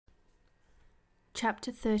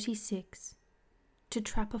Chapter 36. To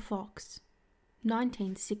Trap a Fox,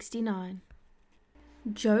 1969.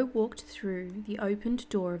 Joe walked through the opened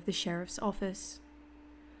door of the sheriff's office.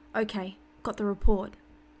 "Okay, got the report.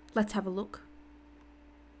 Let's have a look."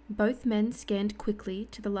 Both men scanned quickly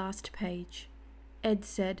to the last page. Ed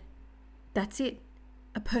said, "That's it.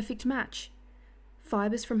 A perfect match.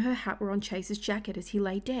 Fibers from her hat were on Chase's jacket as he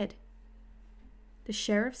lay dead." The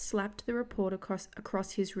sheriff slapped the report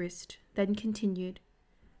across his wrist, then continued.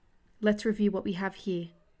 "Let's review what we have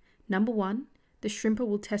here. Number 1, the shrimper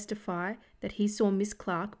will testify that he saw Miss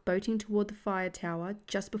Clark boating toward the fire tower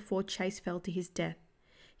just before Chase fell to his death.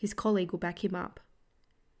 His colleague will back him up.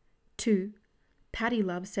 2, Patty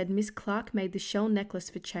Love said Miss Clark made the shell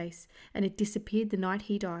necklace for Chase and it disappeared the night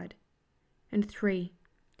he died. And 3,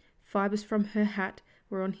 fibers from her hat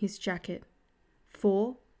were on his jacket.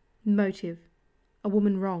 4, motive. A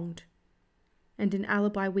woman wronged. And an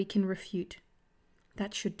alibi we can refute.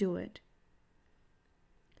 That should do it."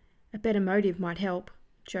 "A better motive might help,"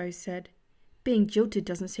 Joe said. "Being jilted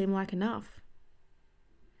doesn't seem like enough."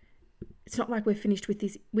 "It's not like we're finished with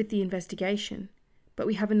the investigation, but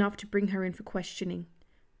we have enough to bring her in for questioning.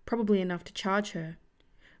 Probably enough to charge her.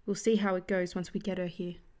 We'll see how it goes once we get her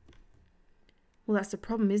here." "Well, that's the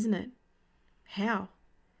problem, isn't it? How?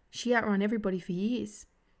 She outrun everybody for years.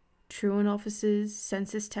 Truant officers,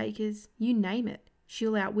 census takers, you name it,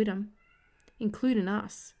 she'll outwit 'em, including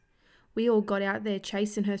us. We all got out there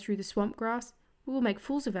chasing her through the swamp grass. We will make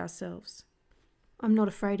fools of ourselves." "I'm not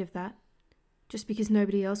afraid of that. Just because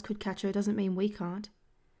nobody else could catch her doesn't mean we can't.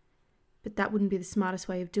 But that wouldn't be the smartest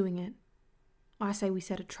way of doing it. I say we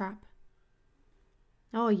set a trap."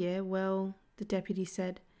 "Oh yeah, well," the deputy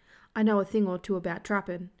said, "I know a thing or two about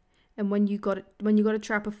trapping, and when you got to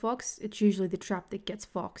trap a fox, it's usually the trap that gets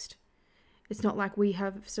foxed. It's not like we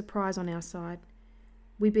have surprise on our side.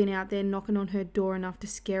 We've been out there knocking on her door enough to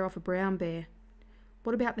scare off a brown bear.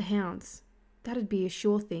 What about the hounds? That'd be a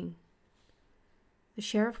sure thing." The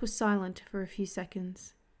sheriff was silent for a few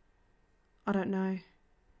seconds. "I don't know.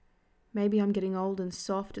 Maybe I'm getting old and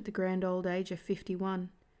soft at the grand old age of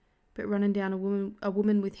 51, but running down a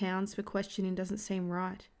woman with hounds for questioning doesn't seem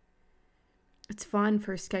right. It's fine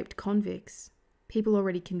for escaped convicts, people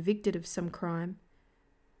already convicted of some crime,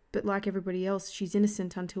 but like everybody else, she's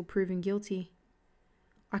innocent until proven guilty.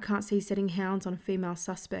 I can't see setting hounds on a female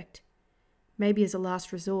suspect. Maybe as a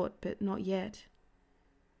last resort, but not yet."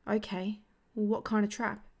 "Okay, well, what kind of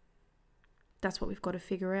trap?" "That's what we've got to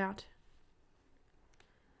figure out."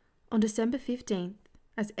 On December 15th,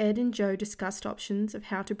 as Ed and Joe discussed options of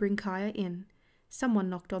how to bring Kaya in, someone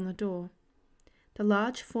knocked on the door. The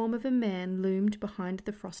large form of a man loomed behind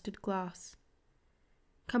the frosted glass.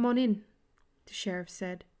 "Come on in," the sheriff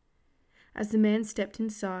said. As the man stepped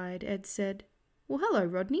inside, Ed said, "Well, hello,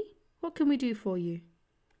 Rodney. What can we do for you?"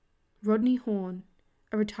 Rodney Horn,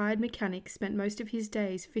 a retired mechanic, spent most of his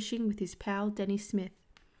days fishing with his pal Denny Smith.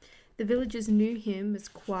 The villagers knew him as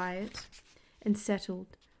quiet and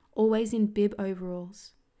settled, always in bib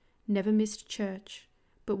overalls. Never missed church,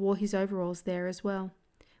 but wore his overalls there as well,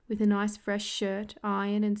 with a nice fresh shirt,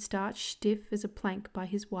 iron and starched stiff as a plank by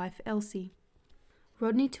his wife Elsie.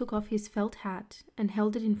 Rodney took off his felt hat and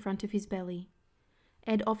held it in front of his belly.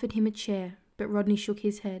 Ed offered him a chair, but Rodney shook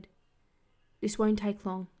his head. "This won't take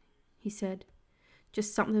long," he said.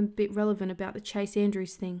 "Just something a bit relevant about the Chase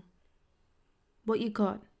Andrews thing." "What you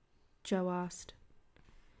got?" Joe asked.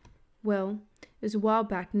 "Well, it was a while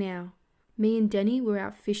back now. Me and Denny were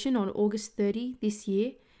out fishing on August 30 this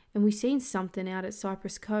year, and we seen something out at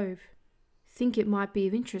Cypress Cove. Think it might be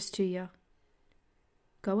of interest to you."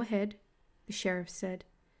 "Go ahead," the sheriff said.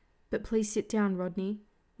 "But please sit down, Rodney.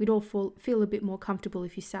 We'd all feel a bit more comfortable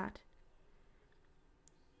if you sat."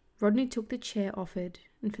 Rodney took the chair offered,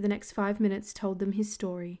 and for the next 5 minutes told them his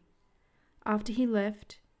story. After he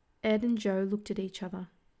left, Ed and Joe looked at each other.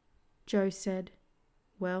 Joe said,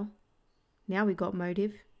 "Well, now we got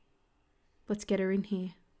motive. Let's get her in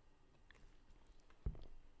here."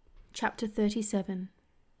 Chapter 37.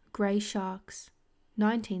 Grey Sharks,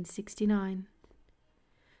 1969.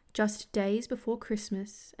 Just days before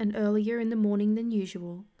Christmas, and earlier in the morning than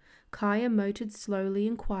usual, Kaya motored slowly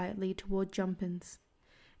and quietly toward Jumpin's.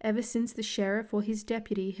 Ever since the sheriff or his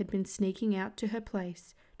deputy had been sneaking out to her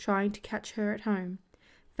place, trying to catch her at home,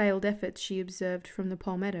 failed efforts she observed from the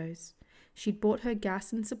palmettos, she'd bought her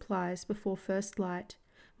gas and supplies before first light,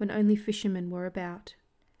 when only fishermen were about.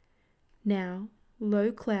 Now,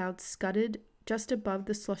 low clouds scudded just above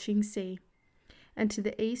the sloshing sea, and to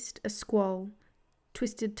the east a squall,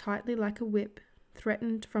 twisted tightly like a whip,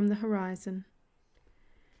 threatened from the horizon.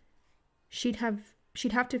 She'd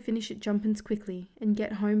have to finish at Jumpin's quickly and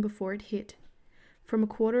get home before it hit. From a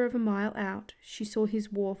quarter of a mile out, she saw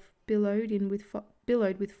his wharf billowed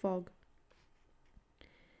with fog.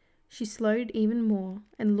 She slowed even more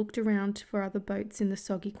and looked around for other boats in the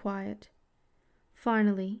soggy quiet.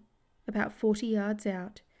 Finally, about 40 yards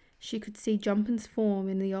out, she could see Jumpin's form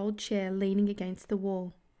in the old chair leaning against the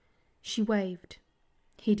wall. She waved.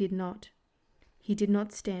 He did not. He did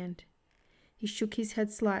not stand. He shook his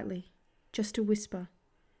head slightly, just a whisper.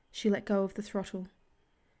 She let go of the throttle.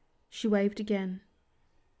 She waved again.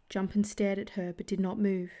 Jumpin stared at her but did not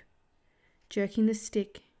move. Jerking the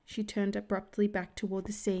stick, she turned abruptly back toward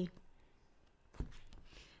the sea.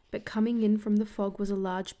 But coming in from the fog was a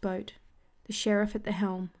large boat, the sheriff at the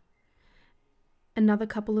helm, another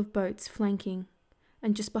couple of boats flanking,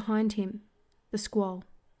 and just behind him, the squall.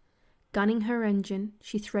 Gunning her engine,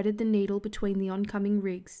 she threaded the needle between the oncoming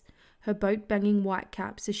rigs, her boat banging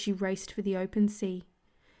whitecaps as she raced for the open sea.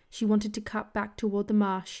 She wanted to cut back toward the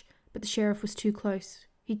marsh, but the sheriff was too close.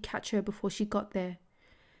 He'd catch her before she got there.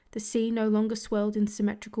 The sea no longer swelled in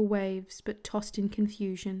symmetrical waves, but tossed in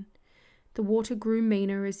confusion. The water grew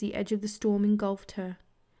meaner as the edge of the storm engulfed her.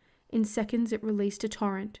 In seconds it released a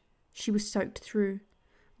torrent. She was soaked through,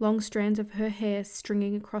 long strands of her hair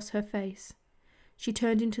stringing across her face. She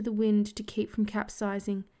turned into the wind to keep from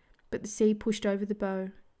capsizing, but the sea pushed over the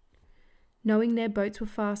bow. Knowing their boats were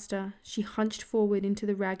faster, she hunched forward into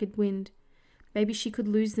the ragged wind. Maybe she could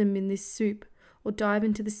lose them in this soup, or dive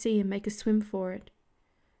into the sea and make a swim for it.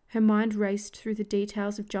 Her mind raced through the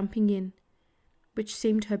details of jumping in, which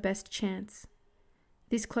seemed her best chance.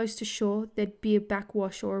 This close to shore, there'd be a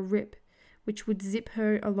backwash or a rip, which would zip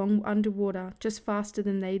her along underwater just faster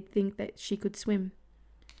than they'd think that she could swim.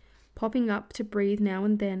 Popping up to breathe now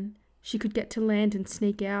and then, she could get to land and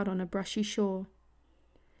sneak out on a brushy shore.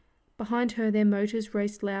 Behind her their motors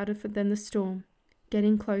raced louder than the storm,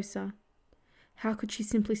 getting closer. How could she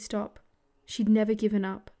simply stop? She'd never given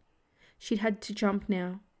up. She'd had to jump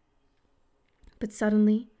now. But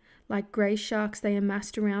suddenly, like grey sharks, they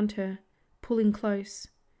amassed around her, pulling close.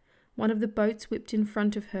 One of the boats whipped in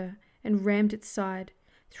front of her and rammed its side,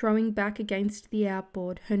 throwing back against the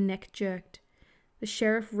outboard. Her neck jerked. The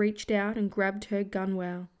sheriff reached out and grabbed her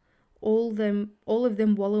gunwale, all of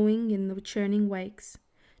them wallowing in the churning wakes.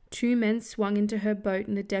 2 men swung into her boat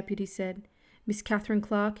and the deputy said, "Miss Catherine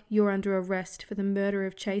Clark, you're under arrest for the murder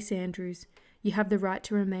of Chase Andrews. You have the right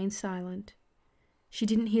to remain silent." She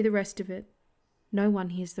didn't hear the rest of it. No one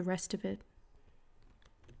hears the rest of it.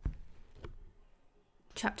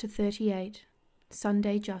 Chapter 38.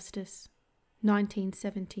 Sunday Justice,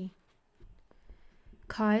 1970.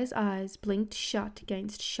 Kaya's eyes blinked shut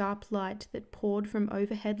against sharp light that poured from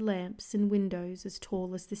overhead lamps and windows as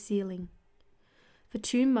tall as the ceiling. For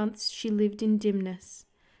 2 months she lived in dimness,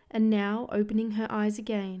 and now, opening her eyes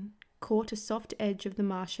again, caught a soft edge of the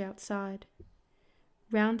marsh outside.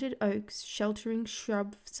 Rounded oaks sheltering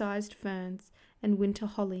shrub-sized ferns and winter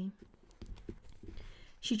holly.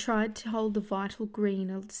 She tried to hold the vital green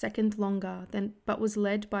a second longer, but was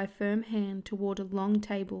led by a firm hand toward a long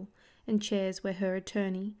table and chairs where her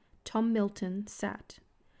attorney, Tom Milton, sat.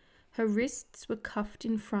 Her wrists were cuffed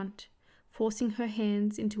in front, forcing her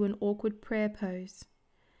hands into an awkward prayer pose.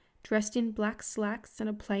 Dressed in black slacks and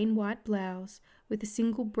a plain white blouse, with a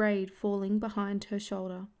single braid falling behind her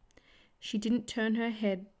shoulder, she didn't turn her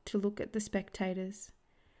head to look at the spectators.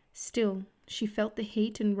 Still, she felt the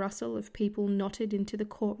heat and rustle of people knotted into the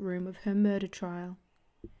courtroom of her murder trial.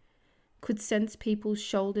 Could sense people's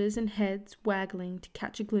shoulders and heads waggling to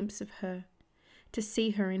catch a glimpse of her, to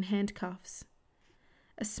see her in handcuffs.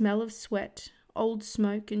 A smell of sweat, old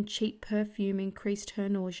smoke and cheap perfume increased her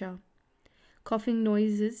nausea. Coughing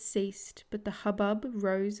noises ceased, but the hubbub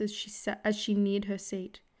rose as she neared her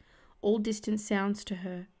seat, all distant sounds to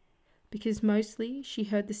her, because mostly she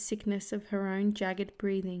heard the sickness of her own jagged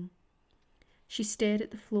breathing. She stared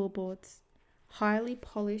at the floorboards, highly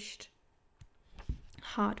polished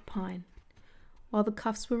heart pine, while the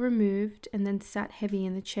cuffs were removed, and then sat heavy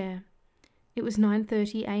in the chair. It was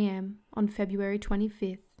 9:30 a.m. on February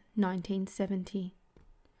 25th, 1970.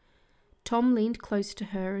 Tom leaned close to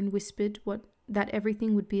her and whispered that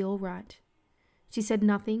everything would be all right. She said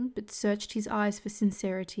nothing, but searched his eyes for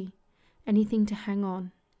sincerity, anything to hang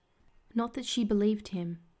on. Not that she believed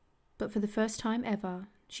him, but for the first time ever,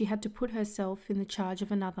 she had to put herself in the charge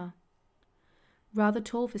of another. Rather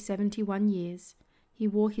tall for 71 years, he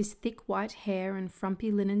wore his thick white hair and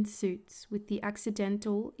frumpy linen suits with the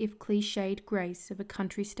accidental, if cliched, grace of a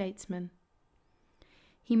country statesman.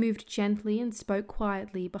 He moved gently and spoke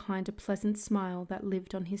quietly behind a pleasant smile that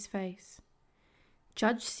lived on his face.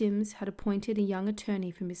 Judge Sims had appointed a young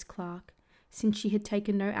attorney for Miss Clark, since she had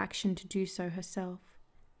taken no action to do so herself.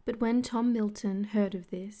 But when Tom Milton heard of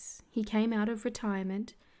this, he came out of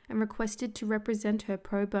retirement and requested to represent her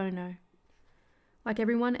pro bono. Like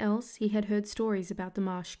everyone else, he had heard stories about the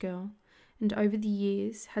Marsh girl, and over the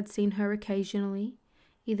years had seen her occasionally,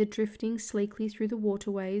 either drifting sleekly through the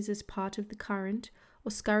waterways as part of the current,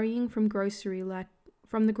 or scurrying from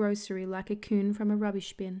the grocery like a coon from a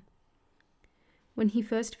rubbish bin. When he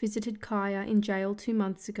first visited Kaya in jail 2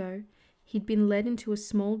 months ago, he'd been led into a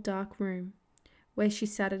small dark room, where she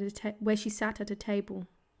sat at a table.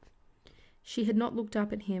 She had not looked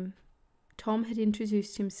up at him. Tom had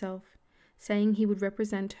introduced himself, saying he would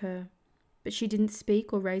represent her, but she didn't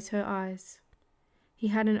speak or raise her eyes. He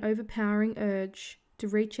had an overpowering urge to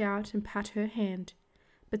reach out and pat her hand,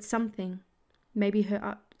 but something, maybe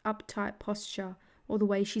her uptight posture or the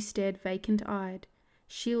way she stared vacant-eyed,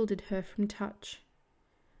 shielded her from touch.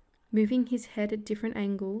 Moving his head at different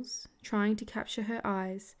angles, trying to capture her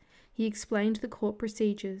eyes, he explained the court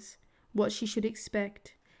procedures, what she should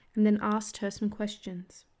expect, and then asked her some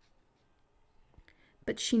questions.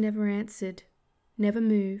 But she never answered, never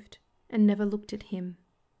moved, and never looked at him.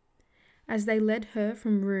 As they led her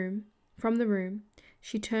from the room,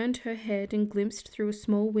 she turned her head and glimpsed through a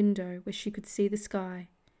small window where she could see the sky.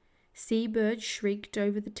 Seabirds shrieked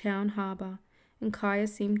over the town harbour, and Kaya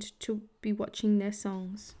seemed to be watching their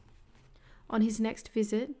songs. On his next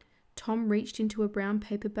visit, Tom reached into a brown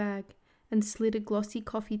paper bag and slid a glossy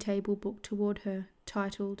coffee table book toward her,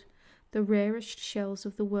 titled The Rarest Shells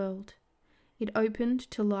of the World. It opened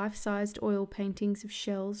to life-sized oil paintings of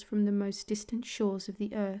shells from the most distant shores of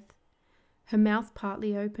the earth. Her mouth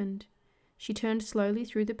partly opened. She turned slowly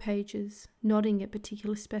through the pages, nodding at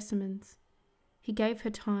particular specimens. He gave her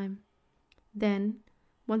time. Then,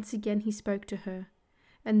 once again he spoke to her,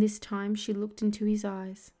 and this time she looked into his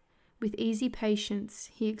eyes. With easy patience,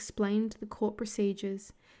 he explained the court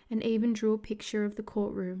procedures and even drew a picture of the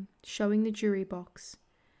courtroom, showing the jury box,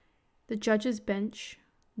 the judge's bench,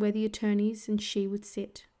 where the attorneys and she would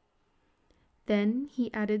sit. Then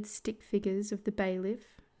he added stick figures of the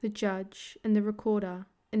bailiff, the judge, and the recorder,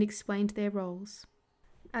 and explained their roles.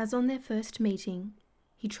 As on their first meeting,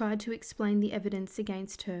 he tried to explain the evidence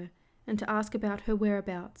against her and to ask about her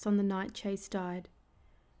whereabouts on the night Chase died,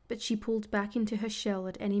 but she pulled back into her shell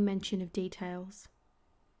at any mention of details.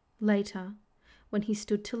 Later, when he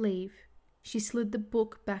stood to leave, she slid the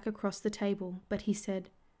book back across the table, but he said,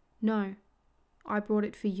 "No, I brought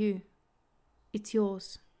it for you. It's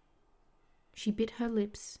yours." She bit her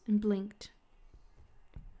lips and blinked.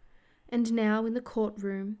 And now in the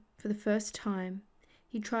courtroom, for the first time,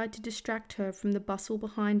 he tried to distract her from the bustle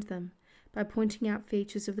behind them by pointing out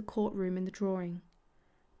features of the courtroom in the drawing.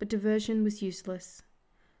 But diversion was useless.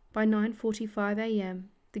 By 9:45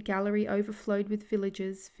 a.m., the gallery overflowed with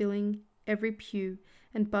villagers, filling every pew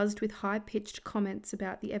and buzzed with high-pitched comments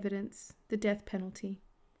about the evidence, the death penalty.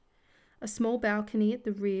 A small balcony at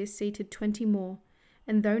the rear seated 20 more,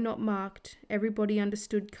 and though not marked, everybody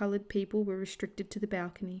understood coloured people were restricted to the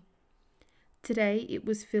balcony. Today it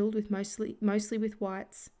was filled with mostly with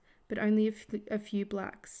whites, but only a few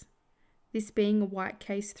blacks, this being a white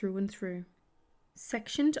case through and through.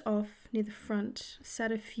 Sectioned off near the front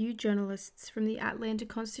sat a few journalists from the Atlanta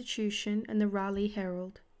Constitution and the Raleigh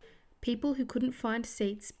Herald. People who couldn't find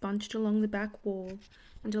seats bunched along the back wall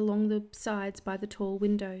and along the sides by the tall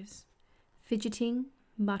windows, fidgeting,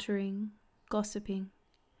 muttering, gossiping.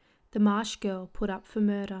 The Marsh girl put up for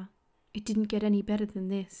murder. It didn't get any better than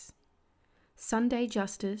this. Sunday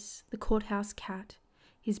Justice, the courthouse cat,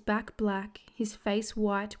 his back black, his face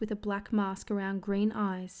white with a black mask around green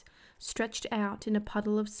eyes, stretched out in a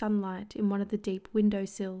puddle of sunlight in one of the deep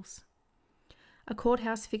windowsills. A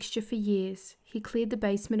courthouse fixture for years, he cleared the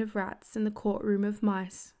basement of rats and the courtroom of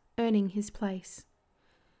mice, earning his place.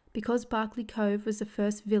 Because Barkley Cove was the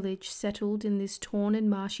first village settled in this torn and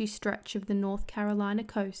marshy stretch of the North Carolina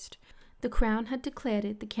coast, the Crown had declared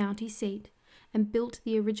it the county seat and built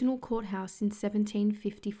the original courthouse in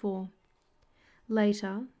 1754.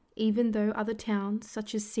 Later, even though other towns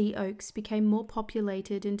such as Sea Oaks became more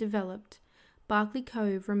populated and developed, Barkley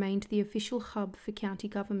Cove remained the official hub for county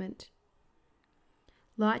government.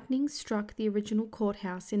 Lightning struck the original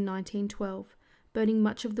courthouse in 1912, burning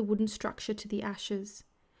much of the wooden structure to the ashes.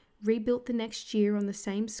 Rebuilt the next year on the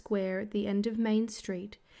same square at the end of Main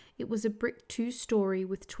Street, it was a brick 2-story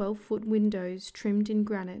with 12-foot windows trimmed in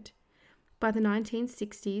granite. By the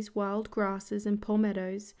 1960s, wild grasses and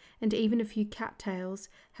palmettos, and even a few cattails,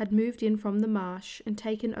 had moved in from the marsh and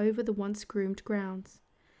taken over the once groomed grounds.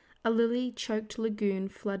 A lily-choked lagoon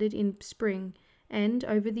flooded in spring and,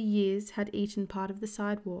 over the years, had eaten part of the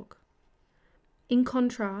sidewalk. In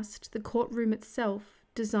contrast, the courtroom itself,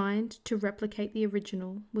 designed to replicate the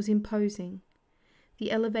original, was imposing.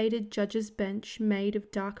 The elevated judge's bench, made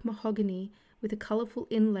of dark mahogany with a colourful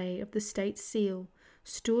inlay of the state seal,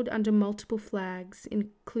 stood under multiple flags,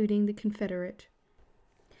 including the Confederate.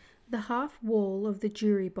 The half wall of the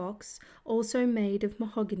jury box, also made of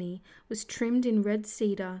mahogany, was trimmed in red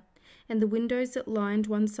cedar, and the windows that lined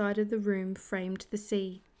one side of the room framed the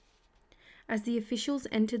sea. As the officials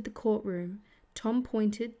entered the courtroom, Tom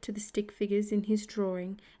pointed to the stick figures in his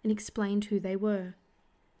drawing and explained who they were.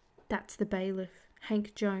 "That's the bailiff,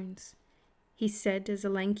 Hank Jones," he said as a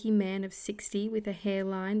lanky man of 60 with a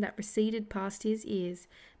hairline that receded past his ears,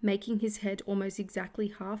 making his head almost exactly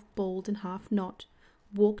half bald and half not,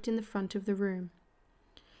 walked in the front of the room.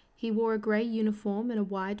 He wore a grey uniform and a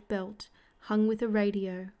wide belt, hung with a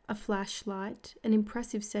radio, a flashlight, an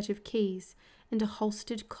impressive set of keys, and a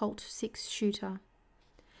holstered Colt 6-shooter.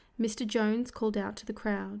 Mr. Jones called out to the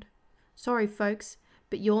crowd, "Sorry, folks,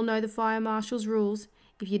 but you all know the fire marshal's rules.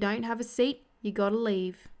 If you don't have a seat, you gotta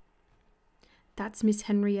leave." "That's Miss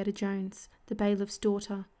Henrietta Jones, the bailiff's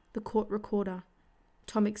daughter, the court recorder,"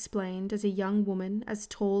 Tom explained as a young woman, as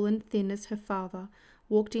tall and thin as her father,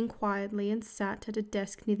 walked in quietly and sat at a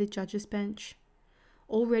desk near the judge's bench.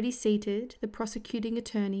 Already seated, the prosecuting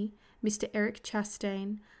attorney, Mr. Eric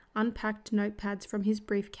Chastain, unpacked notepads from his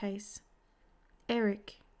briefcase.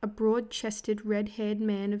 Eric, a broad-chested, red-haired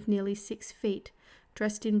man of nearly 6 feet,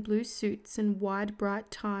 dressed in blue suits and wide,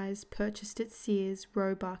 bright ties purchased at Sears,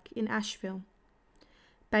 Roebuck in Asheville.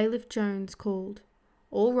 Bailiff Jones called,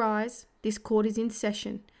 "All rise. This court is in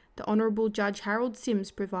session. The Honourable Judge Harold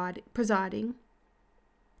Sims presiding."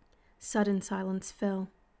 Sudden silence fell.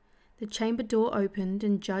 The chamber door opened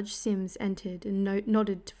and Judge Sims entered and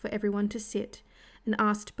nodded for everyone to sit, and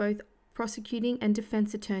asked both prosecuting and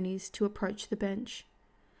defence attorneys to approach the bench.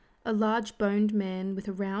 A large-boned man with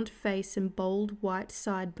a round face and bold white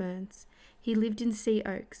sideburns, he lived in Sea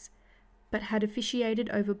Oaks, but had officiated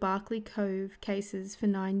over Barclay Cove cases for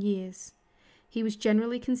 9 years. He was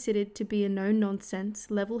generally considered to be a no-nonsense,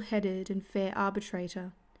 level-headed and fair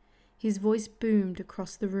arbitrator. His voice boomed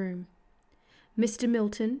across the room. "Mr.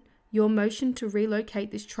 Milton, your motion to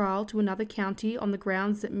relocate this trial to another county on the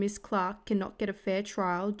grounds that Miss Clark cannot get a fair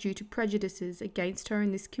trial due to prejudices against her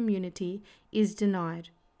in this community is denied.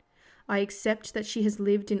 I accept that she has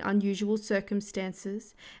lived in unusual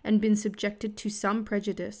circumstances and been subjected to some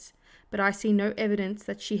prejudice, but I see no evidence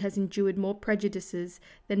that she has endured more prejudices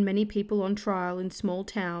than many people on trial in small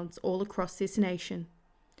towns all across this nation,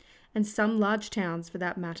 and some large towns for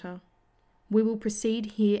that matter. We will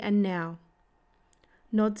proceed here and now."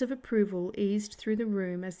 Nods of approval eased through the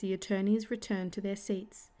room as the attorneys returned to their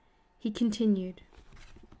seats. He continued,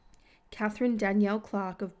 "Catherine Danielle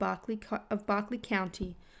Clark of Barclay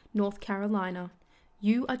County, North Carolina,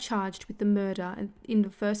 you are charged with the murder in the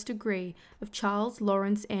first degree of Charles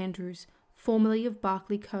Lawrence Andrews, formerly of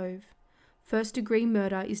Barclay Cove. First-degree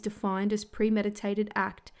murder is defined as premeditated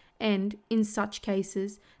act, and, in such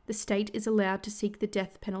cases, the state is allowed to seek the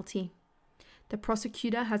death penalty. The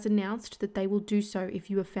prosecutor has announced that they will do so if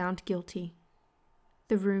you are found guilty."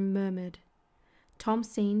 The room murmured. Tom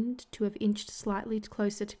seemed to have inched slightly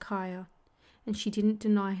closer to Kaya, and she didn't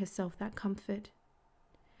deny herself that comfort.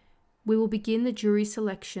 "We will begin the jury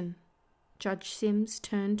selection." Judge Sims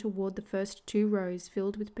turned toward the first 2 rows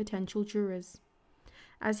filled with potential jurors.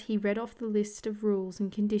 As he read off the list of rules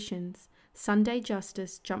and conditions, Sunday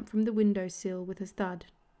Justice jumped from the windowsill with a thud,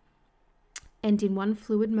 and in one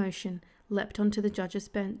fluid motion leapt onto the judge's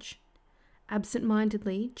bench.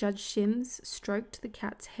 Absent-mindedly, Judge Sims stroked the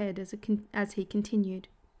cat's head as he continued.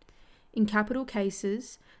 "In capital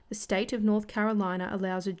cases, the state of North Carolina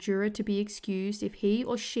allows a juror to be excused if he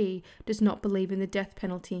or she does not believe in the death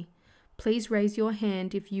penalty. Please raise your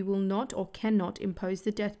hand if you will not or cannot impose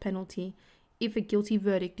the death penalty if a guilty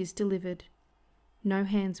verdict is delivered." No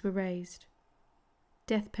hands were raised.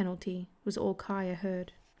 "Death penalty" was all Kaya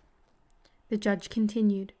heard. The judge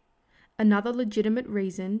continued, "Another legitimate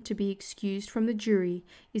reason to be excused from the jury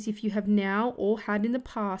is if you have now or had in the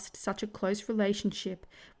past such a close relationship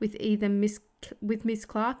with either Miss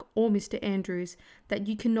Clark or Mr. Andrews that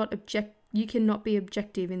you cannot be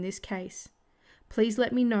objective in this case. Please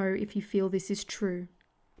let me know if you feel this is true."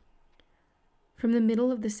 From the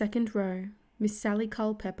middle of the second row, Miss Sally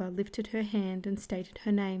Culpepper lifted her hand and stated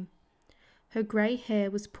her name. Her grey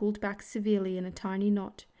hair was pulled back severely in a tiny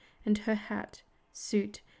knot, and her hat,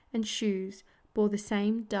 suit, and shoes bore the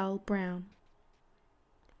same dull brown.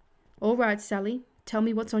 "All right, Sally, tell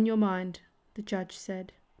me what's on your mind," the judge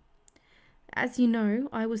said. As you know,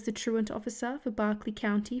 I was the truant officer for Berkeley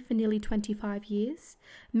County for nearly 25 years.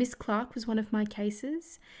 Miss Clark was one of my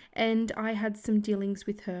cases, and I had some dealings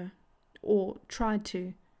with her. Or tried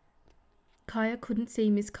to. Kaya couldn't see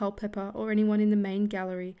Miss Culpepper or anyone in the main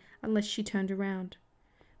gallery unless she turned around,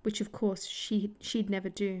 which of course she'd never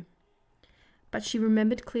do. But she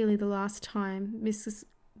remembered clearly the last time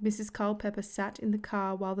Mrs. Culpepper sat in the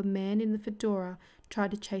car while the man in the fedora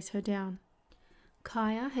tried to chase her down.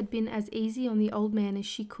 Kaya had been as easy on the old man as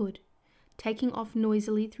she could, taking off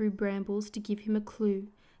noisily through brambles to give him a clue,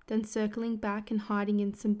 then circling back and hiding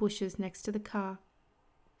in some bushes next to the car.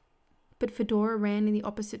 But Fedora ran in the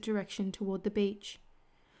opposite direction toward the beach.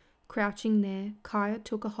 Crouching there, Kaya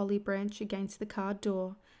took a holly branch against the car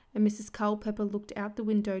door, and Mrs. Culpepper looked out the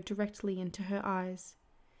window directly into her eyes.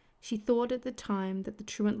 She thought at the time that the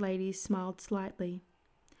truant lady smiled slightly.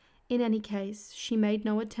 In any case, she made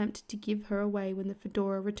no attempt to give her away when the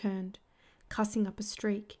fedora returned, cussing up a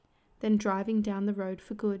streak, then driving down the road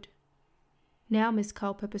for good. Now Miss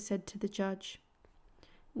Culpepper said to the judge,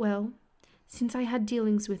 "Well, since I had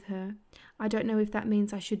dealings with her, I don't know if that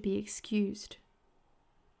means I should be excused."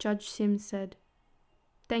 Judge Sims said,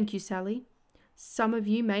 "Thank you, Sally. Some of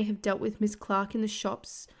you may have dealt with Miss Clark in the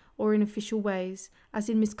shops or in official ways, as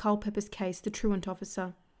in Miss Culpepper's case, the truant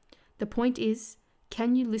officer. The point is,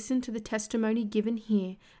 can you listen to the testimony given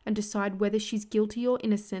here and decide whether she's guilty or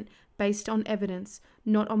innocent based on evidence,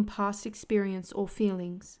 not on past experience or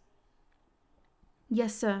feelings?"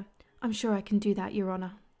 "Yes, sir. I'm sure I can do that, Your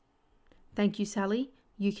Honour." "Thank you, Sally.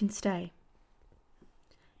 You can stay."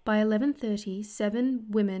 By 11:30, 7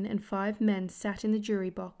 women and 5 men sat in the jury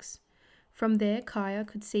box. From there, Kaya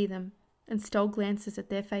could see them and stole glances at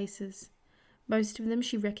their faces. Most of them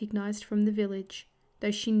she recognised from the village,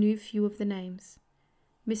 though she knew few of the names.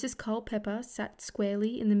 Mrs. Culpepper sat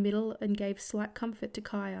squarely in the middle and gave slight comfort to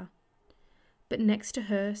Kaya. But next to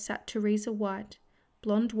her sat Teresa White,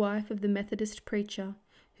 blonde wife of the Methodist preacher,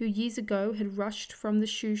 who years ago had rushed from the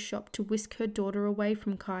shoe shop to whisk her daughter away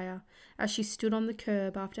from Kaya as she stood on the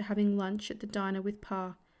curb after having lunch at the diner with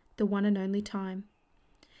Pa, the one and only time.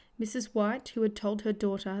 Mrs. White, who had told her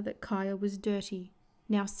daughter that Kaya was dirty,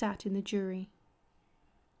 now sat in the jury.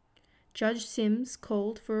 Judge Sims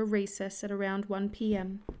called for a recess at around 1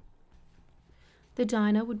 p.m. The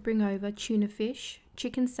diner would bring over tuna fish,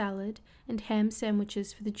 chicken salad, and ham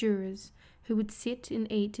sandwiches for the jurors, who would sit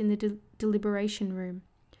and eat in the deliberation room.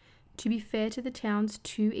 To be fair to the town's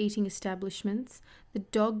 2 eating establishments, the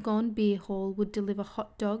doggone beer hall would deliver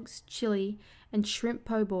hot dogs, chili, and shrimp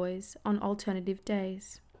po' boys on alternative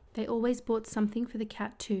days. They always bought something for the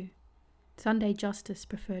cat too. Sunday Justice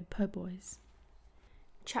preferred po' boys.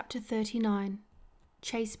 Chapter 39.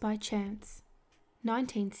 Chase by Chance.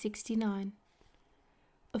 1969.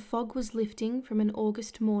 A fog was lifting from an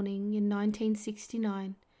August morning in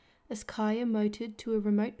 1969 as Kaya motored to a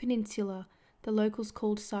remote peninsula the locals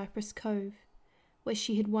called Cypress Cove, where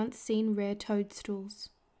she had once seen rare toadstools.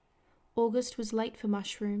 August was late for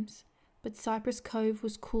mushrooms, but Cypress Cove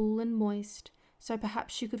was cool and moist, so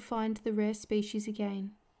perhaps she could find the rare species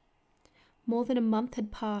again. More than a month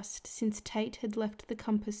had passed since Tate had left the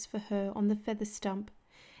compass for her on the feather stump,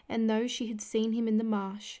 and though she had seen him in the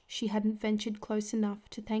marsh, she hadn't ventured close enough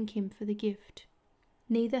to thank him for the gift.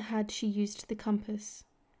 Neither had she used the compass,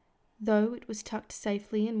 though it was tucked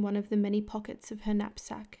safely in one of the many pockets of her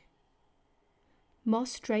knapsack.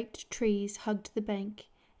 Moss-draped trees hugged the bank,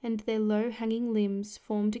 and their low-hanging limbs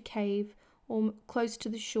formed a cave close to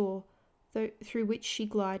the shore, through which she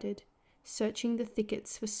glided, searching the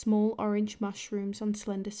thickets for small orange mushrooms on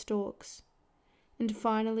slender stalks. And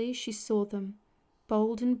finally she saw them,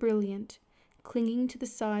 bold and brilliant, clinging to the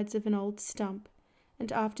sides of an old stump,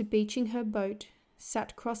 and after beaching her boat,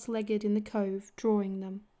 sat cross-legged in the cove, drawing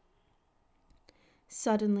them.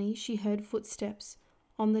 Suddenly she heard footsteps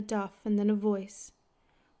on the duff and then a voice.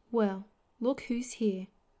 "Well, look who's here,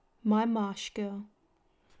 my marsh girl."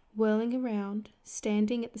 Whirling around,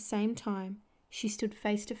 standing at the same time, she stood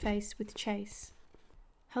face to face with Chase.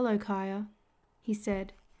 "Hello, Kaya," he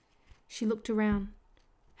said. She looked around.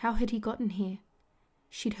 How had he gotten here?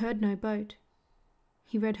 She'd heard no boat.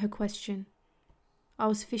 He read her question. "I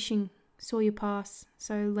was fishing, saw you pass,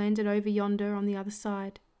 so landed over yonder on the other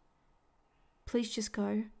side." "Please just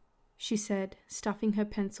go," she said, stuffing her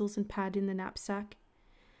pencils and pad in the knapsack.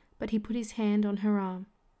 But he put his hand on her arm.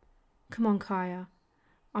 "Come on, Kaya.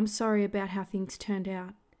 I'm sorry about how things turned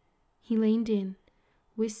out." He leaned in,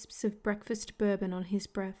 wisps of breakfast bourbon on his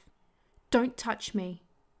breath. "Don't touch me.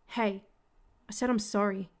 Hey, I said I'm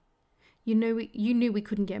sorry. You knew we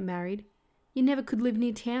couldn't get married. You never could live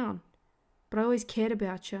near town. But I always cared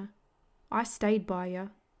about you. I stayed by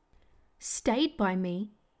you." Stayed by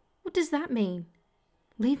me? What does that mean?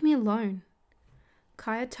 Leave me alone.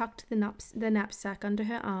 Kaya tucked the knapsack under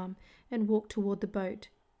her arm and walked toward the boat,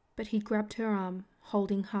 but he grabbed her arm,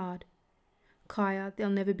 holding hard. Kaya,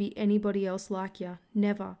 there'll never be anybody else like you,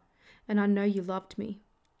 never, and I know you loved me.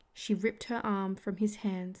 She ripped her arm from his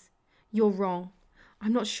hands. You're wrong.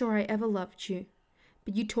 I'm not sure I ever loved you.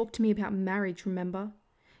 But you talked to me about marriage, remember?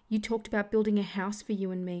 You talked about building a house for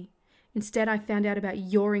you and me. Instead, I found out about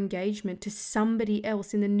your engagement to somebody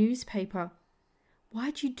else in the newspaper.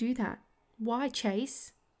 Why'd you do that? Why,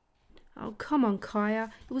 Chase? Oh, come on, Kaya.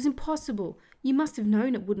 It was impossible. You must have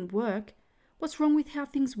known it wouldn't work. What's wrong with how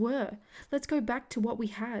things were? Let's go back to what we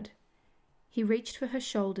had. He reached for her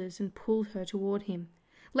shoulders and pulled her toward him.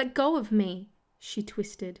 Let go of me! She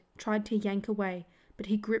twisted, tried to yank away, but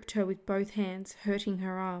he gripped her with both hands, hurting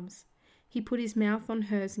her arms. He put his mouth on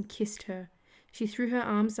hers and kissed her. She threw her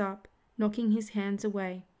arms up, knocking his hands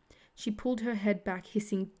away. She pulled her head back,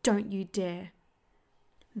 hissing, Don't you dare!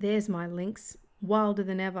 There's my lynx, wilder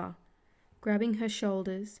than ever. Grabbing her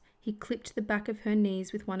shoulders, he clipped the back of her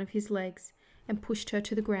knees with one of his legs and pushed her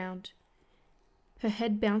to the ground. Her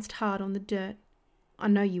head bounced hard on the dirt. I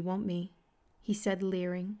know you want me, he said,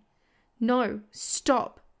 leering. No,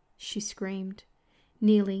 stop, she screamed.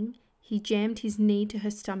 Kneeling, he jammed his knee to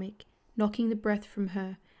her stomach, knocking the breath from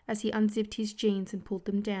her as he unzipped his jeans and pulled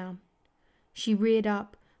them down. She reared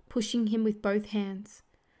up, pushing him with both hands.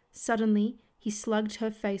 Suddenly, he slugged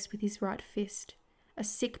her face with his right fist. A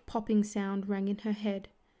sick popping sound rang in her head.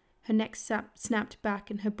 Her neck snapped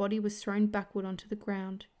back and her body was thrown backward onto the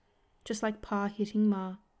ground, just like Pa hitting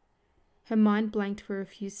Ma. Her mind blanked for a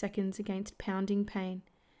few seconds against pounding pain.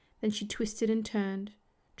 Then she twisted and turned,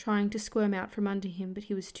 trying to squirm out from under him, but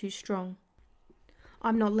he was too strong.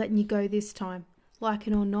 I'm not letting you go this time. Like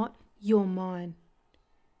it or not, you're mine.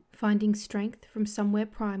 Finding strength from somewhere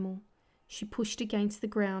primal, she pushed against the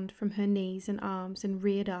ground from her knees and arms and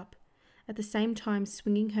reared up, at the same time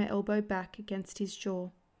swinging her elbow back against his jaw.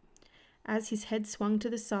 As his head swung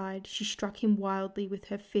to the side, she struck him wildly with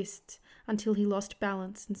her fists until he lost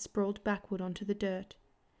balance and sprawled backward onto the dirt.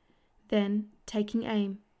 Then, taking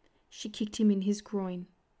aim, she kicked him in his groin,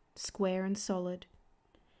 square and solid.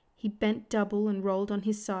 He bent double and rolled on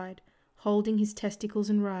his side, holding his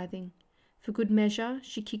testicles and writhing. For good measure,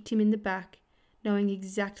 she kicked him in the back, knowing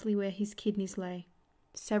exactly where his kidneys lay.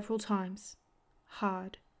 Several times.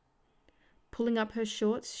 Hard. Pulling up her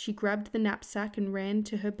shorts, she grabbed the knapsack and ran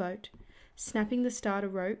to her boat. Snapping the starter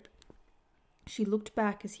rope, she looked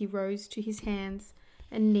back as he rose to his hands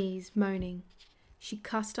and knees, moaning. She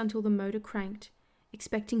cussed until the motor cranked,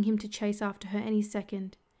 expecting him to chase after her any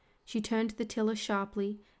second. She turned the tiller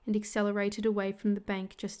sharply and accelerated away from the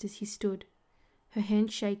bank just as he stood. Her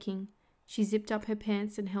hand shaking, she zipped up her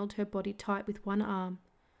pants and held her body tight with one arm.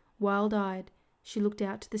 Wild-eyed, she looked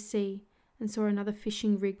out to the sea and saw another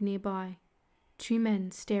fishing rig nearby. 2 men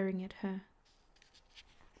staring at her.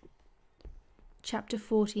 Chapter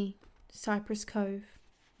 40, Cypress Cove,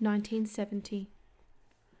 1970.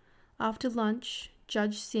 After lunch,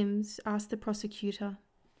 Judge Sims asked the prosecutor,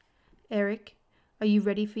 Eric, are you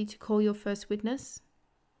ready for you to call your first witness?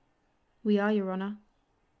 We are, Your Honour.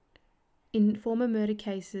 In former murder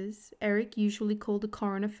cases, Eric usually called the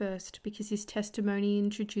coroner first because his testimony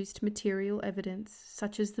introduced material evidence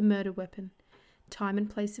such as the murder weapon, time and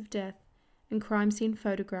place of death, and crime scene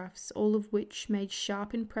photographs, all of which made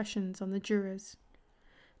sharp impressions on the jurors.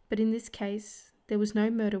 But in this case, there was no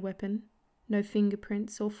murder weapon, no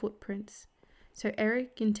fingerprints or footprints, so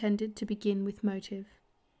Eric intended to begin with motive.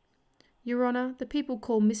 Your Honour, the people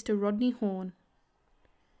call Mr. Rodney Horne.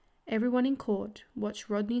 Everyone in court watched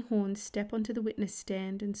Rodney Horne step onto the witness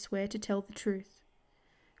stand and swear to tell the truth.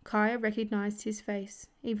 Kaya recognised his face,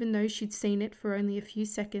 even though she'd seen it for only a few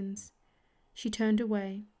seconds. She turned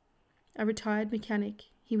away. A retired mechanic,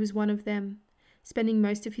 he was one of them, spending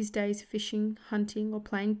most of his days fishing, hunting, or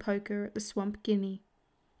playing poker at the Swamp Guinea.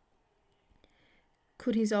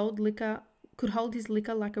 Could hold his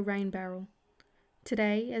liquor like a rain barrel.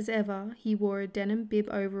 Today, as ever, he wore a denim bib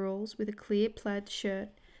overalls with a clear plaid shirt,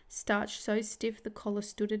 starched so stiff the collar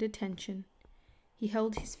stood at attention. He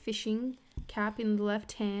held his fishing cap in the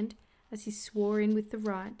left hand as he swore in with the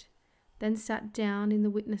right, then sat down in the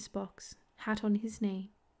witness box, hat on his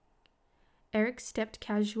knee. Eric stepped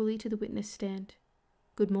casually to the witness stand.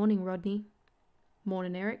 Good morning, Rodney.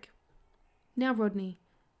 Morning, Eric. Now, Rodney,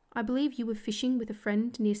 I believe you were fishing with a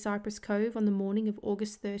friend near Cypress Cove on the morning of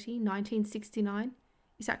August 30, 1969.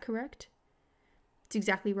 Is that correct? It's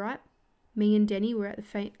exactly right. Me and Denny were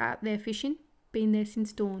out there fishing, been there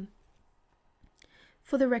since dawn.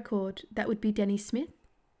 For the record, that would be Denny Smith?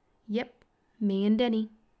 Yep, me and Denny.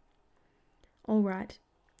 All right.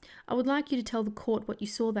 I would like you to tell the court what you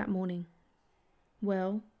saw that morning.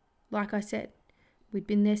 Well, like I said, we'd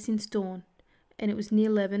been there since dawn, and it was near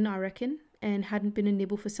 11, I reckon, and hadn't been a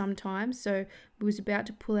nibble for some time, so we was about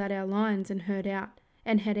to pull out our lines and head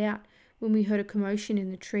out when we heard a commotion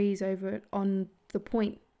in the trees over on the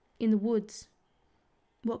point in the woods.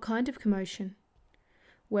 What kind of commotion?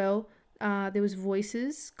 Well, there was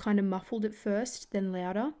voices, kind of muffled at first, then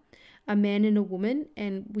louder. A man and a woman,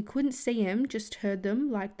 and we couldn't see 'em, just heard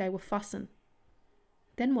them like they were fussing.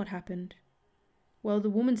 Then what happened? Well, the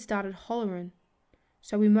woman started hollering,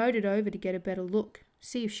 so we motored over to get a better look,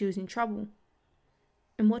 see if she was in trouble.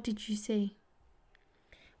 And what did you see?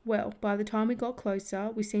 Well, by the time we got closer,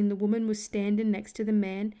 we seen the woman was standing next to the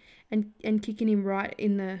man and kicking him right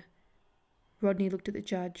in the... Rodney looked at the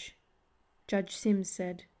judge. Judge Sims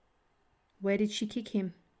said, "Where did she kick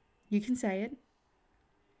him? You can say it."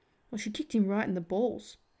 Well, she kicked him right in the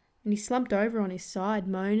balls, and he slumped over on his side,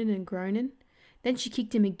 moaning and groaning. Then she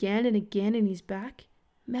kicked him again and again in his back,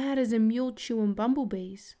 mad as a mule chewing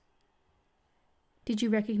bumblebees. Did you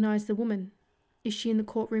recognize the woman? Is she in the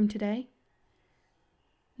courtroom today?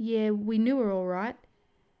 Yeah, we knew her all right.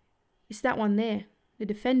 It's that one there, the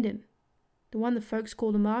defendant, the one the folks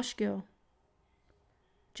call the Marsh Girl.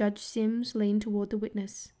 Judge Sims leaned toward the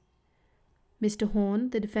witness. Mr.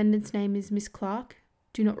 Horn, the defendant's name is Miss Clark.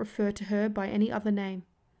 Do not refer to her by any other name.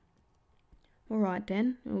 All right,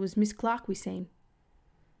 then. It was Miss Clark we seen.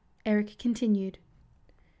 Eric continued.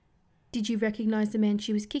 Did you recognize the man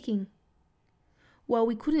she was kicking? Well,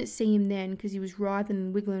 we couldn't see him then because he was writhing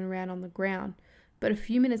and wiggling around on the ground, but a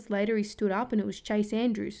few minutes later he stood up and it was Chase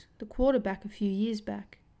Andrews, the quarterback a few years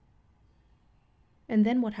back. And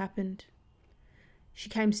then what happened? She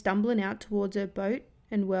came stumbling out towards her boat,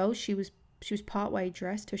 and well, she was partway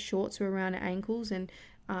dressed. Her shorts were around her ankles and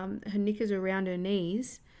her knickers around her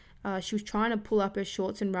knees. She was trying to pull up her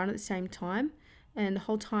shorts and run at the same time, and the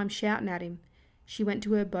whole time shouting at him. She went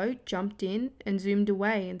to her boat, jumped in, and zoomed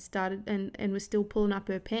away and was still pulling up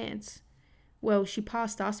her pants. Well, she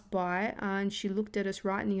passed us by, and she looked at us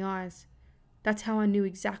right in the eyes. That's how I knew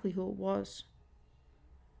exactly who it was.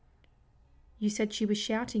 You said she was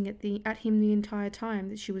shouting at him the entire time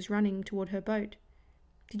that she was running toward her boat.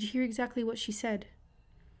 Did you hear exactly what she said?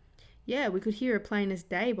 Yeah, we could hear her plain as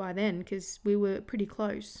day by then, because we were pretty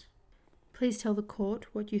close. Please tell the court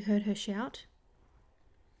what you heard her shout.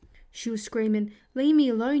 She was screaming, "Leave me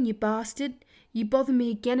alone, you bastard! You bother me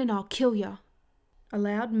again and I'll kill ya!" A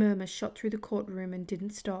loud murmur shot through the courtroom and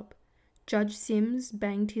didn't stop. Judge Sims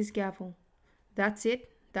banged his gavel. That's it.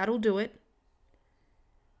 That'll do it.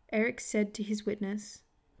 Eric said to his witness,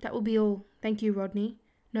 "That will be all. Thank you, Rodney.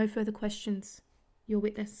 No further questions. Your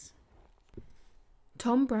witness."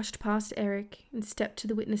 Tom brushed past Eric and stepped to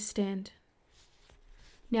the witness stand.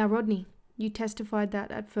 Now, Rodney, you testified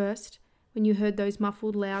that at first, when you heard those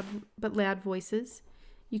muffled, loud voices,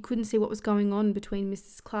 you couldn't see what was going on between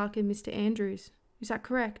Mrs. Clark and Mr. Andrews. Is that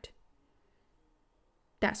correct?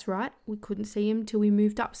 That's right. We couldn't see him till we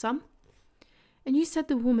moved up some. And you said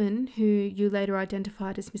the woman, who you later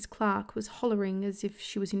identified as Miss Clark, was hollering as if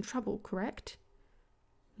she was in trouble, correct?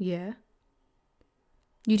 Yeah.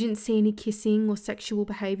 You didn't see any kissing or sexual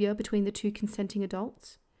behaviour between the two consenting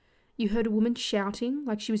adults? You heard a woman shouting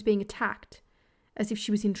like she was being attacked, as if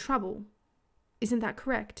she was in trouble. Isn't that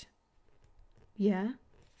correct? Yeah.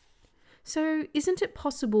 So isn't it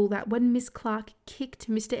possible that when Miss Clark kicked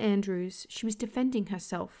Mr. Andrews, she was defending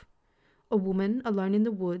herself? A woman alone in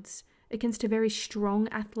the woods against a very strong,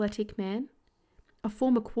 athletic man? A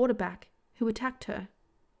former quarterback who attacked her?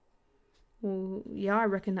 Well, yeah, I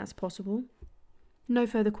reckon that's possible. No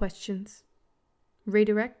further questions.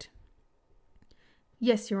 Redirect?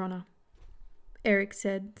 Yes, Your Honour, Eric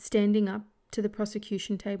said, standing up to the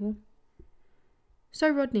prosecution table. So,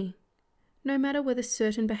 Rodney, no matter whether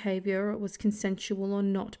certain behaviour was consensual or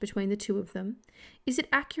not between the two of them, is it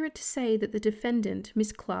accurate to say that the defendant,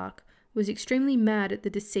 Miss Clark, was extremely mad at the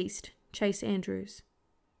deceased, Chase Andrews?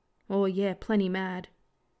 Oh, yeah, plenty mad.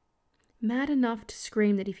 Mad enough to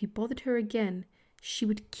scream that if he bothered her again, she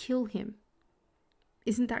would kill him.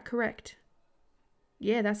 Isn't that correct?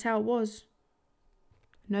 Yeah, that's how it was.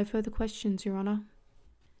 No further questions, Your Honour.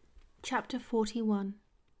 Chapter 41.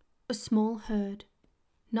 A Small Herd,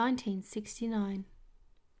 1969.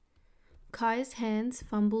 Kaya's hands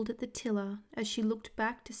fumbled at the tiller as she looked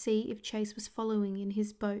back to see if Chase was following in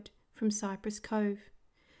his boat from Cypress Cove.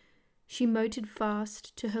 She motored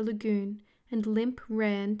fast to her lagoon and limp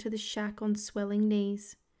ran to the shack on swelling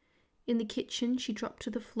knees. In the kitchen she dropped to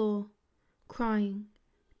the floor, crying,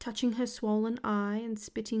 touching her swollen eye and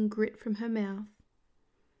spitting grit from her mouth.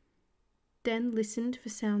 Then listened for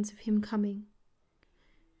sounds of him coming,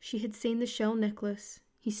 She had seen the shell necklace.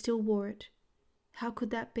 He still wore it. How could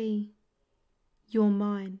that be? "You're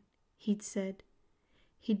mine," he'd said.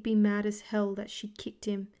 He'd be mad as hell that she'd kicked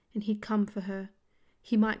him, and he'd come for her.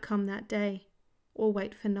 He might come that day, or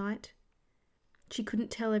wait for night. She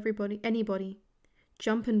couldn't tell anybody.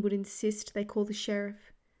 Jumpin' would insist they call the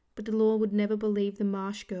sheriff, but the law would never believe the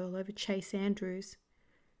Marsh girl over Chase Andrews.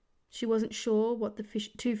 She wasn't sure what the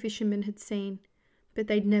two fishermen had seen, but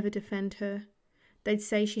they'd never defend her. They'd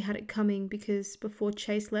say she had it coming because before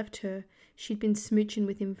Chase left her, she'd been smooching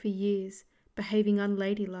with him for years, behaving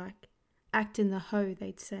unladylike. Actin' the hoe,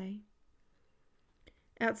 they'd say.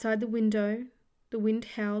 Outside the window, the wind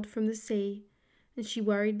howled from the sea, and she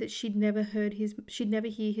worried that she'd never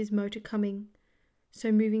hear his motor coming.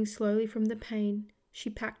 So moving slowly from the pane, she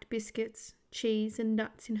packed biscuits, cheese and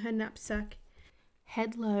nuts in her knapsack,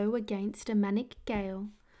 head low against a manic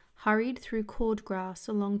gale, hurried through cordgrass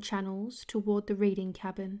along channels toward the reading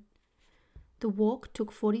cabin. The walk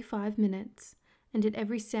took 45 minutes, and at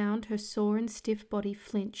every sound her sore and stiff body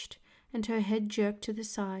flinched, and her head jerked to the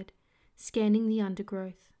side, scanning the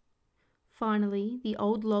undergrowth. Finally, the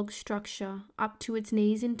old log structure, up to its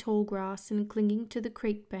knees in tall grass and clinging to the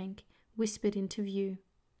creek bank, whispered into view.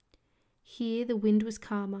 Here the wind was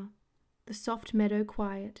calmer, the soft meadow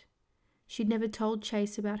quiet. She'd never told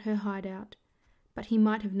Chase about her hideout, but he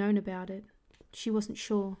might have known about it. She wasn't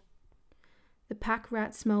sure. The pack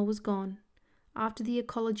rat smell was gone. After the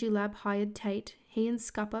ecology lab hired Tate, he and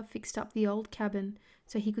Scupper fixed up the old cabin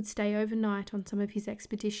so he could stay overnight on some of his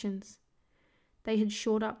expeditions. They had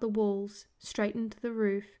shored up the walls, straightened the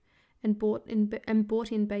roof, and bought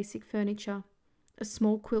in basic furniture: a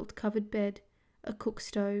small quilt-covered bed, a cook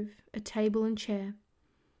stove, a table and chair.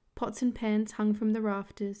 Pots and pans hung from the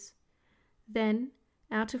rafters. Then,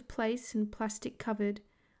 out of place and plastic covered,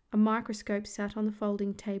 a microscope sat on the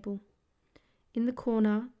folding table. In the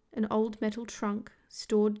corner, an old metal trunk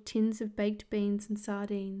stored tins of baked beans and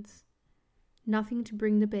sardines. Nothing to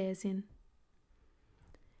bring the bears in.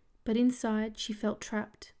 But inside she felt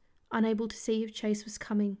trapped, unable to see if Chase was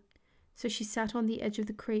coming, so she sat on the edge of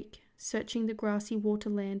the creek, searching the grassy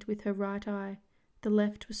waterland with her right eye. The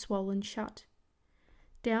left was swollen shut.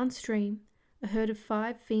 Downstream, a herd of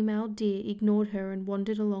 5 female deer ignored her and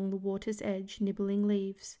wandered along the water's edge, nibbling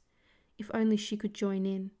leaves. If only she could join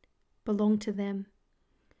in, belong to them.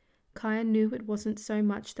 Kaya knew it wasn't so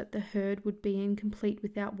much that the herd would be incomplete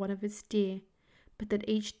without one of its deer, but that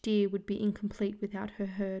each deer would be incomplete without her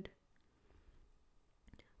herd.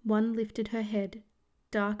 One lifted her head,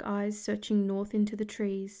 dark eyes searching north into the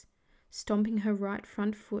trees, stomping her right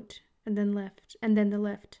front foot, and then the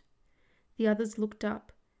left. The others looked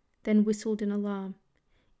up, then whistled in alarm.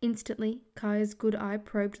 Instantly, Kaya's good eye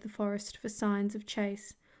probed the forest for signs of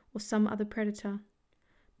Chase or some other predator.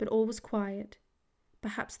 But all was quiet.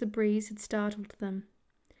 Perhaps the breeze had startled them.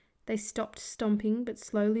 They stopped stomping but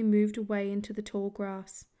slowly moved away into the tall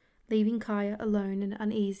grass, leaving Kaya alone and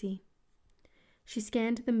uneasy. She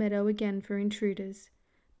scanned the meadow again for intruders,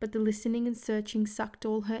 but the listening and searching sucked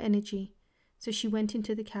all her energy, so she went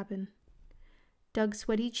into the cabin, dug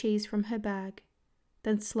sweaty cheese from her bag,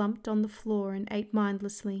 then slumped on the floor and ate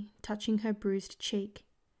mindlessly, touching her bruised cheek.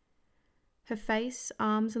 Her face,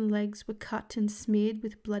 arms and legs were cut and smeared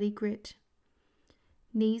with bloody grit.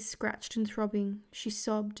 Knees scratched and throbbing, she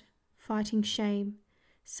sobbed, fighting shame,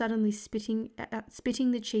 suddenly spitting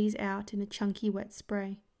the cheese out in a chunky wet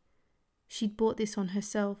spray. She'd bought this on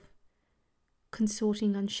herself,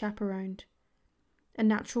 consorting unchaperoned. A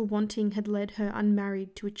natural wanting had led her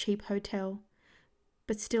unmarried to a cheap hotel,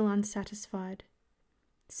 but still unsatisfied.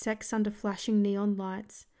 Sex under flashing neon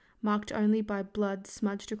lights, marked only by blood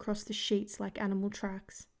smudged across the sheets like animal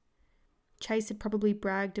tracks. Chase had probably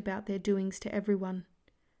bragged about their doings to everyone.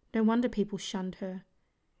 No wonder people shunned her.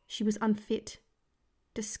 She was unfit,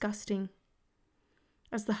 disgusting.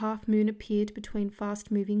 As the half-moon appeared between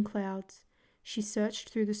fast-moving clouds, she searched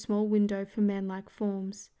through the small window for man-like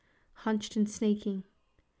forms, hunched and sneaking.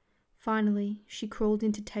 Finally, she crawled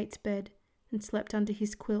into Tate's bed and slept under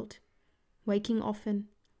his quilt, waking often,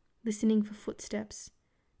 listening for footsteps,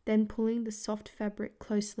 then pulling the soft fabric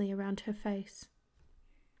closely around her face.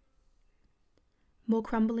 More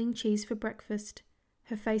crumbling cheese for breakfast.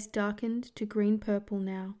 Her face darkened to green-purple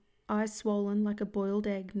now, eyes swollen like a boiled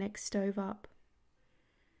egg, neck stove up.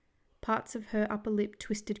 Parts of her upper lip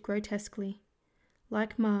twisted grotesquely.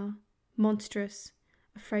 Like Ma, monstrous,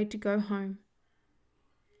 afraid to go home.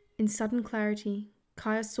 In sudden clarity,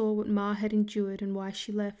 Kaya saw what Ma had endured and why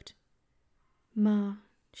she left. "Ma,"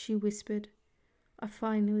 she whispered, I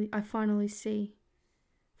finally see.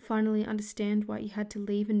 Finally understand why you had to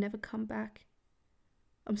leave and never come back.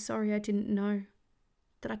 I'm sorry I didn't know."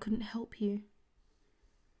 that I couldn't help you."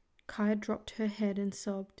 Kaya dropped her head and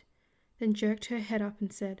sobbed, then jerked her head up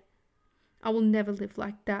and said, "I will never live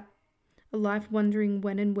like that, a life wondering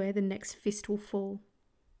when and where the next fist will fall."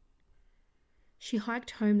 She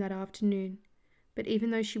hiked home that afternoon, but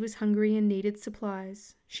even though she was hungry and needed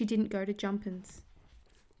supplies, she didn't go to Jumpin's.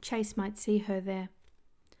 Chase might see her there.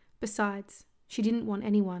 Besides, she didn't want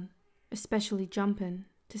anyone, especially Jumpin,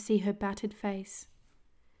 to see her battered face.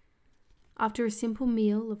 After a simple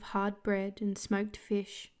meal of hard bread and smoked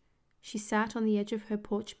fish, she sat on the edge of her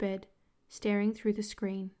porch bed, staring through the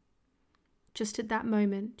screen. Just at that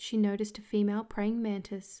moment, she noticed a female praying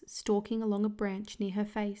mantis stalking along a branch near her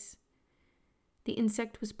face. The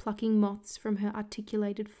insect was plucking moths from her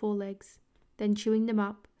articulated forelegs, then chewing them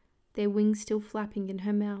up, their wings still flapping in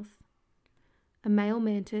her mouth. A male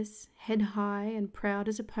mantis, head high and proud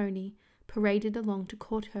as a pony, paraded along to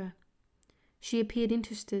court her. She appeared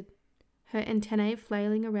interested, her antennae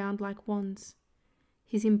flailing around like wands.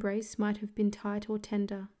 His embrace might have been tight or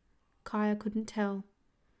tender. Kaya couldn't tell.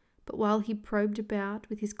 But while he probed about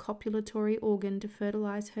with his copulatory organ to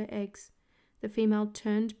fertilize her eggs, the female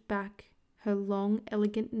turned back her long,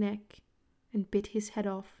 elegant neck and bit his head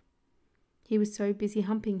off. He was so busy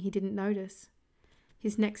humping he didn't notice.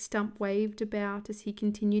 His neck stump waved about as he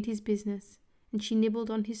continued his business, and she nibbled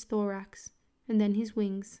on his thorax and then his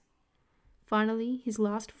wings. Finally, his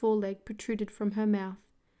last foreleg protruded from her mouth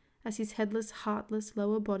as his headless, heartless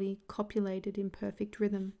lower body copulated in perfect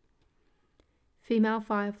rhythm. Female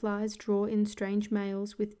fireflies draw in strange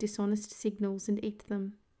males with dishonest signals and eat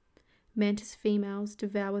them. Mantis females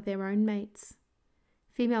devour their own mates.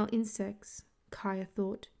 Female insects, Kaya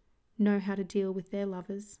thought, know how to deal with their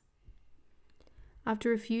lovers.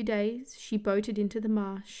 After a few days, she boated into the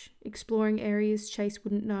marsh, exploring areas Chase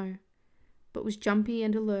wouldn't know, but was jumpy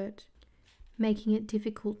and alert, making it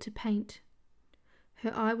difficult to paint.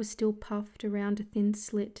 Her eye was still puffed around a thin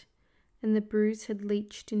slit, and the bruise had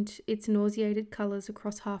leached into its nauseated colours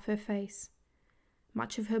across half her face.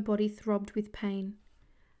 Much of her body throbbed with pain.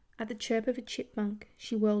 At the chirp of a chipmunk,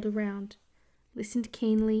 she whirled around, listened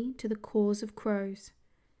keenly to the caws of crows,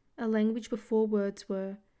 a language before words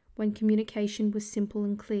were, when communication was simple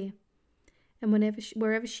and clear, and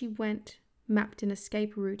wherever she went, mapped an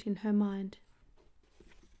escape route in her mind.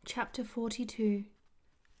 Chapter 42.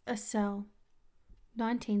 A Cell,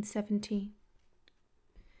 1970.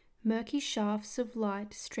 Murky shafts of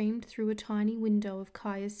light streamed through a tiny window of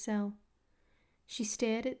Kaya's cell. She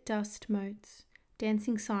stared at dust motes,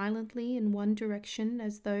 dancing silently in one direction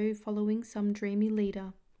as though following some dreamy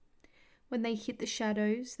leader. When they hit the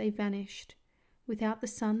shadows, they vanished. Without the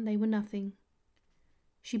sun, they were nothing.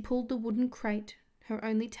 She pulled the wooden crate, her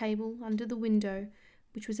only table, under the window,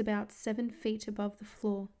 which was about 7 feet above the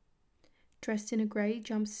floor. Dressed in a grey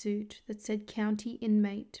jumpsuit that said County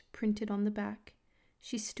Inmate printed on the back,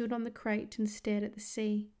 she stood on the crate and stared at the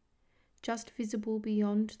sea, just visible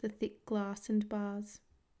beyond the thick glass and bars.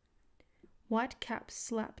 White caps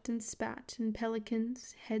slapped and spat, and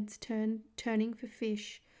pelicans, heads turning for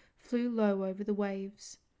fish, flew low over the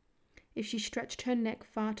waves. If she stretched her neck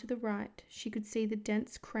far to the right, she could see the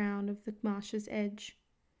dense crown of the marsh's edge.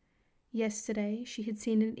 Yesterday, she had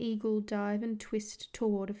seen an eagle dive and twist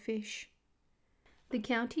toward a fish. The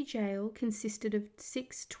county jail consisted of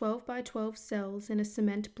 6 12-by-12 cells in a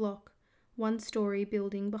cement block, one-story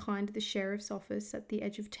building behind the sheriff's office at the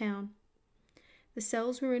edge of town. The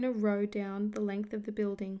cells were in a row down the length of the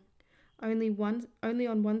building, only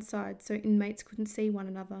on one side so inmates couldn't see one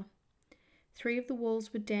another. 3 of the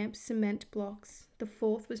walls were damp cement blocks, the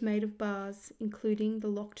 4th was made of bars, including the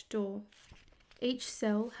locked door. Each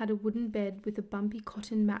cell had a wooden bed with a bumpy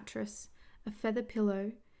cotton mattress, a feather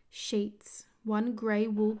pillow, sheets, 1 grey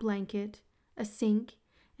wool blanket, a sink,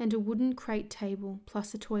 and a wooden crate table,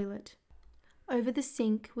 plus a toilet. Over the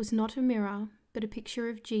sink was not a mirror, but a picture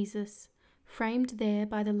of Jesus, framed there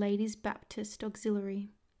by the Ladies' Baptist Auxiliary.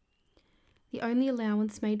 The only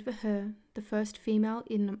allowance made for her, the first female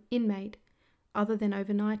inmate, other than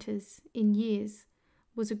overnighters, in years,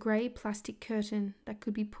 was a grey plastic curtain that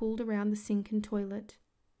could be pulled around the sink and toilet.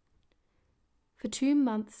 For 2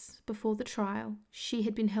 months before the trial, she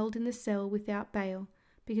had been held in the cell without bail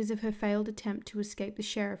because of her failed attempt to escape the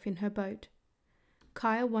sheriff in her boat.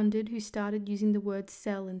 Kaya wondered who started using the word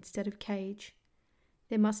cell instead of cage.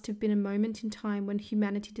 There must have been a moment in time when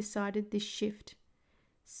humanity decided this shift.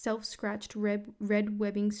 Self-scratched red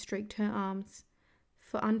webbing streaked her arms.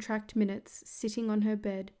 For untracked minutes, sitting on her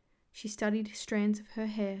bed, she studied strands of her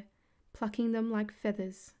hair, plucking them like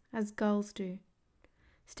feathers, as gulls do.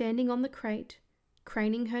 Standing on the crate,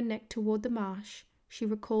 craning her neck toward the marsh, she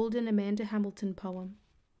recalled an Amanda Hamilton poem.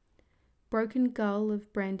 broken gull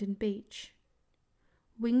of Brandon Beach.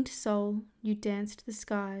 Winged soul, you danced the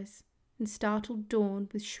skies, and startled dawn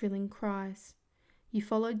with shrilling cries. You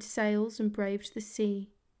followed sails and braved the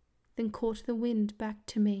sea, then caught the wind back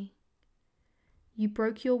to me. You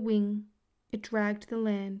broke your wing, it dragged the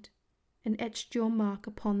land, and etched your mark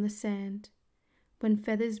upon the sand. When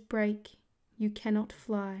feathers break, you cannot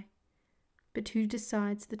fly, but who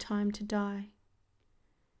decides the time to die?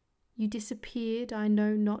 You disappeared I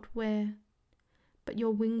know not where, but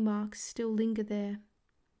your wing marks still linger there.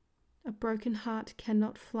 A broken heart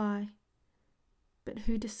cannot fly, but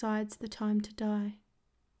who decides the time to die?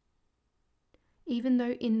 Even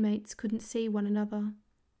though inmates couldn't see one another,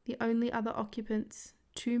 the only other occupants,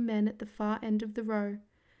 2 men at the far end of the row,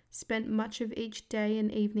 spent much of each day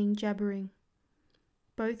and evening jabbering.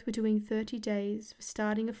 Both were doing 30 days for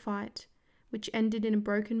starting a fight, which ended in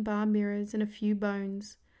broken bar mirrors and a few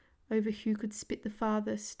bones, over who could spit the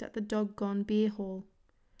farthest at the doggone beer hall.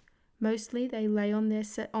 Mostly they lay on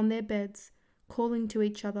their beds, calling to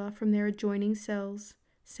each other from their adjoining cells,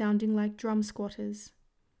 sounding like drum squatters.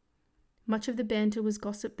 Much of the banter was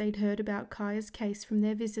gossip they'd heard about Kaya's case from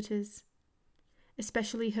their visitors,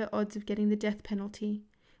 especially her odds of getting the death penalty,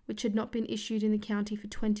 which had not been issued in the county for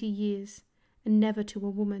 20 years, and never to a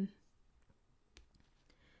woman.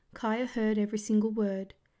 Kaya heard every single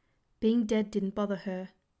word. Being dead didn't bother her.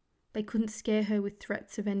 They couldn't scare her with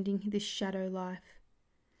threats of ending this shadow life.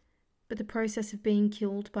 But the process of being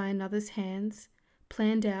killed by another's hands,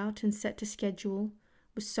 planned out and set to schedule,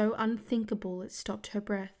 was so unthinkable it stopped her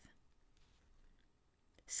breath.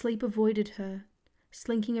 Sleep avoided her,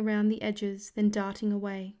 slinking around the edges, then darting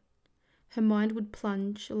away. Her mind would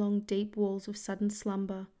plunge along deep walls of sudden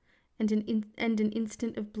slumber, and an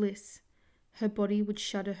instant of bliss. Her body would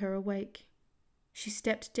shudder her awake. She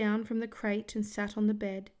stepped down from the crate and sat on the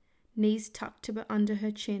bed, knees tucked under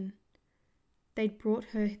her chin. They'd brought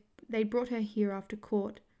her here after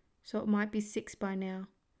court, so it might be 6 by now.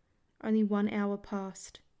 Only 1 hour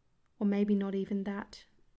passed, or maybe not even that.